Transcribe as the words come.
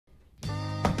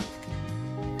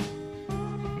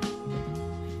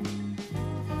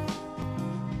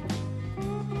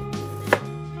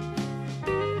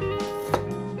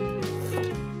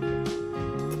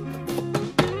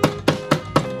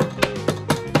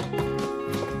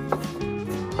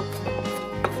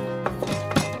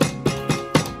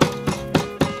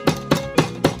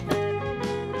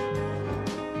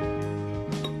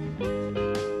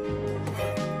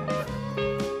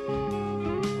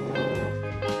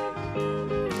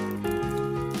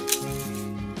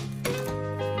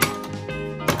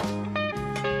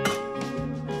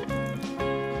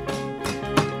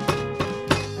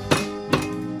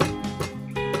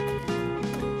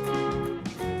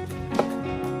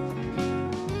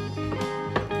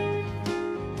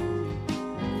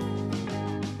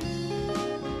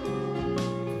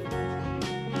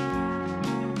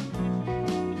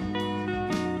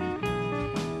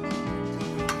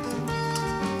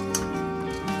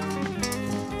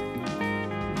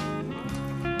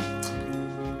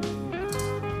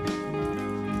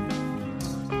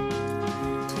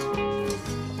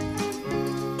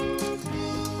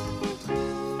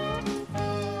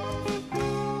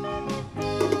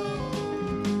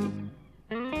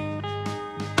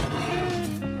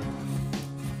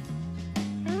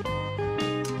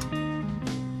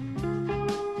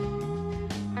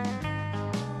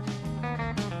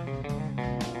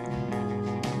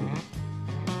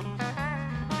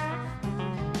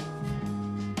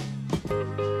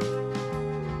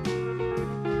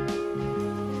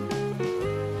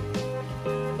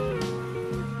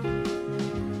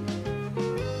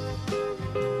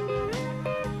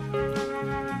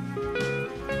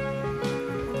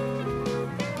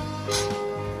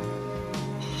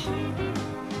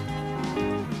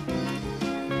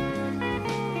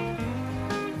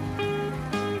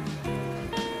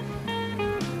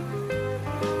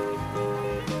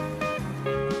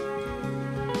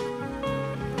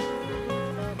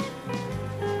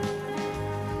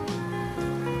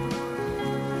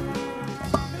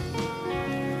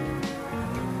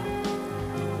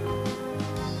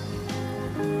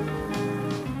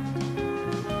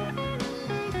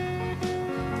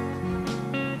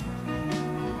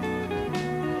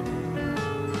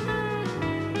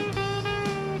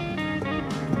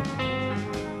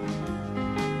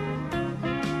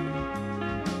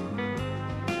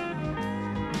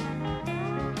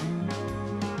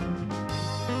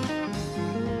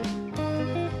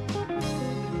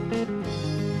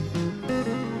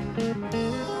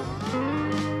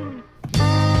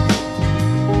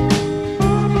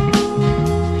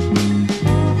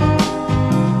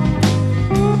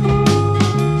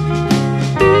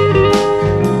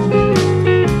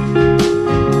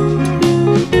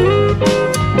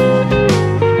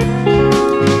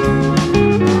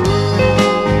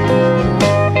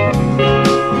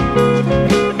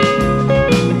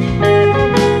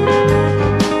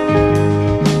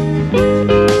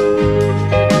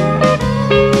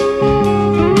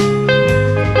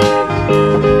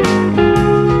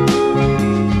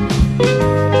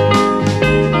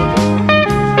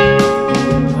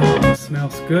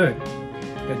good.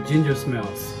 That ginger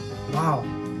smells. Wow.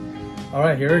 All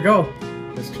right, here we go.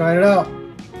 Let's try it out.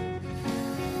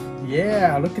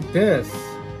 Yeah, look at this.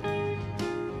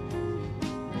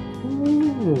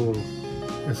 Ooh,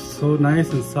 it's so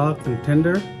nice and soft and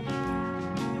tender.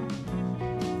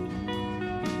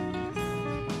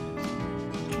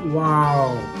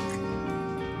 Wow.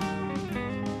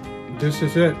 This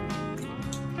is it.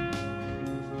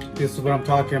 This is what I'm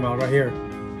talking about right here.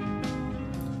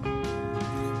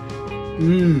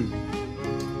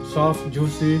 Soft,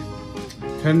 juicy,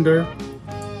 tender,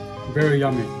 very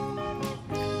yummy.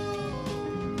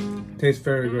 Tastes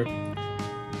very good.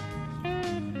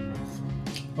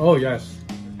 Oh yes,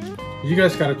 you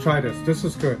guys gotta try this. This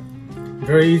is good.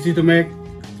 Very easy to make.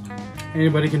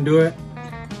 Anybody can do it.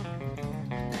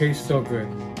 Tastes so good.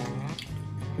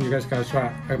 You guys gotta try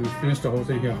it. I haven't finished the whole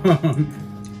thing here.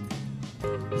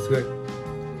 It's good.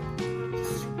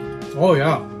 Oh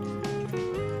yeah.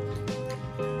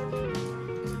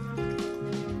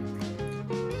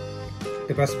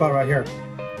 The best spot right here.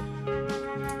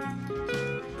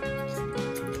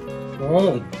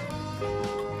 Oh,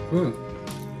 good.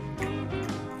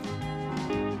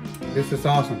 This is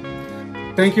awesome.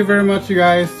 Thank you very much, you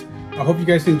guys. I hope you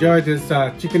guys enjoyed this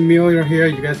chicken meal here.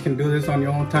 You guys can do this on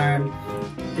your own time.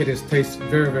 It tastes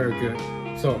very, very good.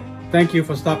 So thank you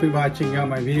for stopping by, checking out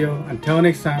my video. Until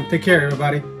next time, take care,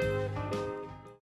 everybody.